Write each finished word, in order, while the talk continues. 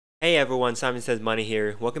Hey everyone, Simon Says Money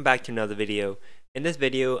here. Welcome back to another video. In this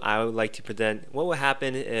video, I would like to present what will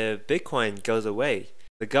happen if Bitcoin goes away.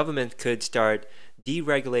 The government could start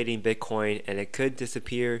deregulating Bitcoin and it could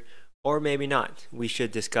disappear, or maybe not. We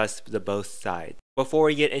should discuss the both sides. Before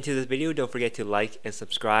we get into this video, don't forget to like and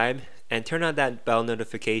subscribe and turn on that bell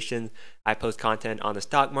notification. I post content on the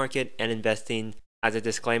stock market and investing. As a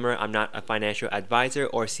disclaimer, I'm not a financial advisor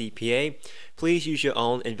or CPA. Please use your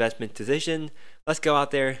own investment decision. Let's go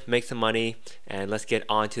out there, make some money, and let's get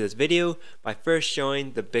on to this video by first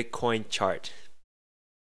showing the Bitcoin chart.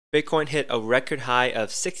 Bitcoin hit a record high of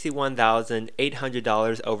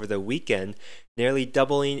 $61,800 over the weekend, nearly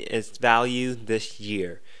doubling its value this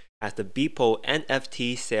year, as the Beeple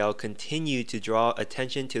NFT sale continued to draw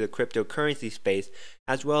attention to the cryptocurrency space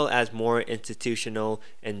as well as more institutional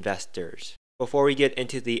investors. Before we get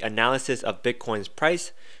into the analysis of Bitcoin's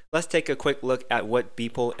price, let's take a quick look at what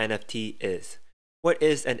Beeple NFT is. What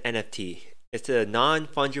is an NFT? It's a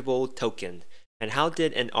non-fungible token. And how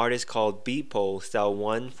did an artist called Beeple sell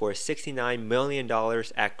one for $69 million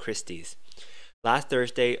at Christie's? Last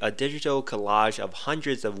Thursday, a digital collage of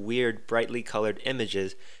hundreds of weird, brightly colored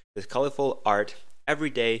images with colorful art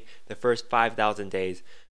every day the first 5,000 days,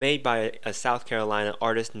 made by a South Carolina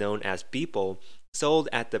artist known as Beeple, sold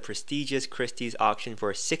at the prestigious Christie's auction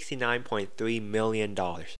for $69.3 million.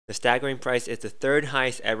 The staggering price is the third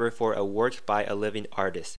highest ever for a work by a living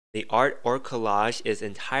artist. The art or collage is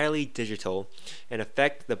entirely digital. In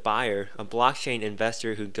effect, the buyer, a blockchain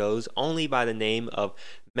investor who goes only by the name of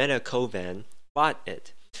Metakovan, bought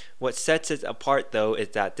it. What sets it apart though is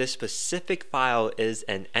that this specific file is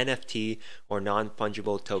an NFT or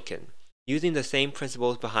non-fungible token. Using the same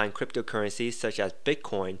principles behind cryptocurrencies such as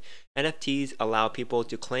Bitcoin, NFTs allow people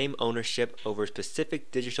to claim ownership over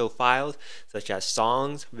specific digital files such as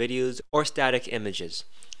songs, videos, or static images.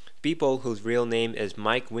 Beeple, whose real name is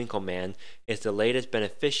Mike Winkelmann, is the latest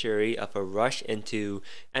beneficiary of a rush into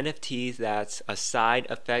NFTs that's a side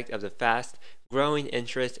effect of the fast growing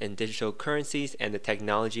interest in digital currencies and the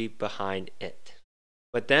technology behind it.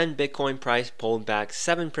 But then Bitcoin price pulled back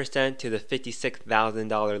 7% to the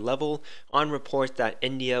 $56,000 level on reports that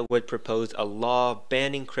India would propose a law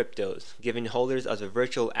banning cryptos, giving holders of the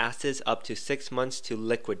virtual assets up to 6 months to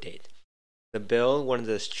liquidate. The bill, one of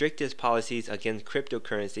the strictest policies against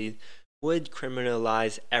cryptocurrencies, would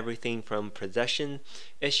criminalize everything from possession,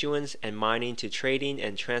 issuance, and mining to trading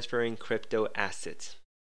and transferring crypto assets.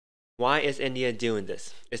 Why is India doing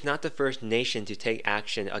this? It's not the first nation to take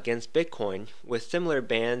action against Bitcoin, with similar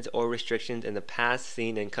bans or restrictions in the past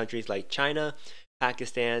seen in countries like China,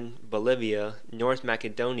 Pakistan, Bolivia, North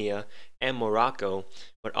Macedonia, and Morocco,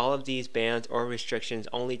 but all of these bans or restrictions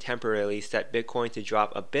only temporarily set Bitcoin to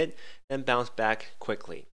drop a bit, then bounce back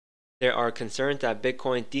quickly. There are concerns that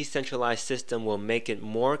Bitcoin's decentralized system will make it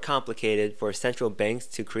more complicated for central banks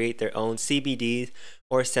to create their own CBDs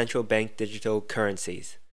or central bank digital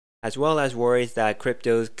currencies, as well as worries that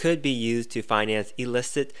cryptos could be used to finance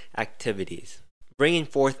illicit activities. Bringing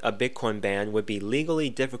forth a Bitcoin ban would be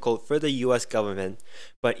legally difficult for the US government,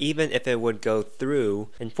 but even if it would go through,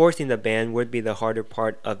 enforcing the ban would be the harder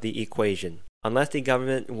part of the equation. Unless the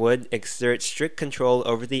government would exert strict control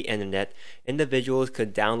over the internet, individuals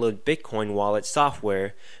could download Bitcoin wallet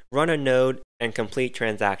software, run a node, and complete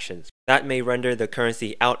transactions. That may render the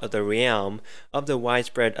currency out of the realm of the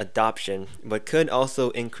widespread adoption, but could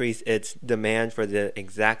also increase its demand for the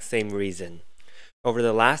exact same reason. Over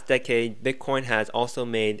the last decade, Bitcoin has also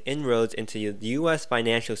made inroads into the US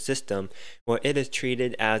financial system where it is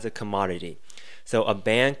treated as a commodity. So a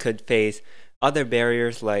ban could face other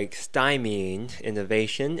barriers like stymieing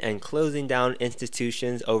innovation and closing down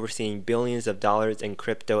institutions overseeing billions of dollars in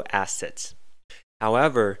crypto assets.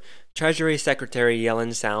 However, Treasury Secretary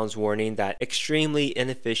Yellen sounds warning that extremely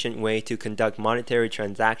inefficient way to conduct monetary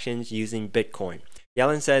transactions using Bitcoin.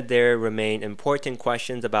 Yellen said there remain important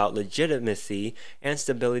questions about legitimacy and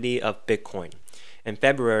stability of Bitcoin. In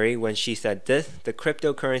February, when she said this, the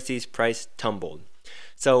cryptocurrency's price tumbled.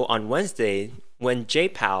 So on Wednesday, when Jay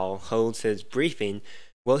Powell holds his briefing,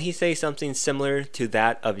 will he say something similar to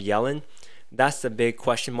that of Yellen? That's the big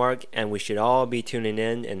question mark, and we should all be tuning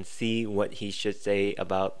in and see what he should say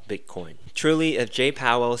about Bitcoin. Truly, if Jay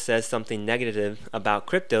Powell says something negative about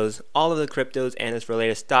cryptos, all of the cryptos and its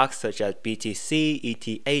related stocks such as BTC,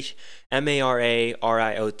 ETH, MARA,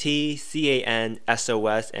 RIOT, CAN,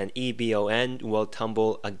 SOS, and EBON will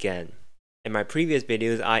tumble again. In my previous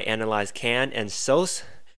videos, I analyzed CAN and SOS.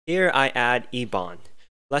 Here I add EBON.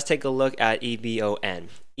 Let's take a look at EBON,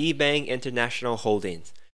 eBank International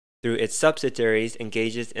Holdings. through its subsidiaries,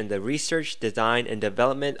 engages in the research, design, and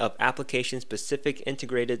development of application-specific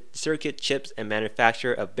integrated circuit chips and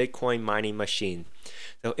manufacture of Bitcoin mining machines.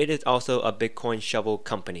 So it is also a Bitcoin shovel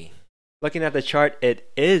company. Looking at the chart,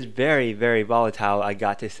 it is very, very volatile, I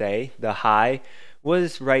got to say. The high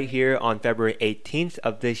was right here on February 18th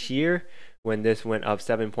of this year, when this went up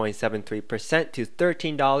 7.73% to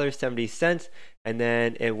 $13.70, and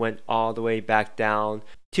then it went all the way back down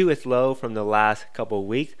to its low from the last couple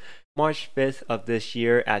weeks, March 5th of this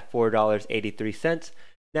year at $4.83.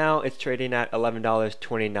 Now it's trading at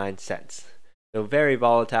 $11.29. So very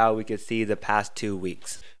volatile, we could see the past 2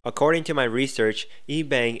 weeks. According to my research,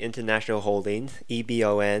 EBON International Holdings,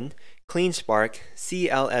 EBON, CleanSpark,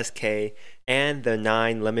 CLSK, and the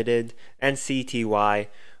 9 Limited and CTY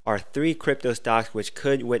are 3 crypto stocks which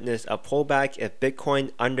could witness a pullback if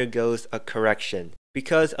Bitcoin undergoes a correction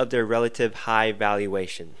because of their relative high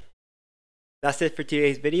valuation. That's it for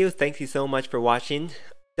today's video. Thank you so much for watching.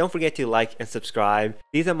 Don't forget to like and subscribe.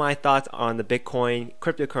 These are my thoughts on the Bitcoin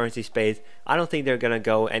cryptocurrency space. I don't think they're gonna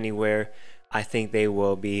go anywhere. I think they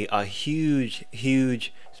will be a huge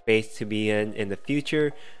space to be in the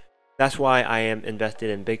future. That's why I am invested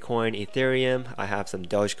in Bitcoin, Ethereum. I have some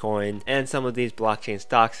Dogecoin and some of these blockchain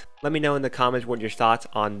stocks. Let me know in the comments what your thoughts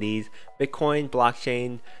on these Bitcoin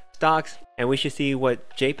blockchain stocks, and we should see what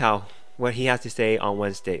what he has to say on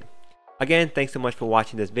Wednesday. Again, thanks so much for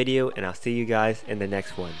watching this video, and I'll see you guys in the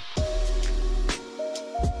next one.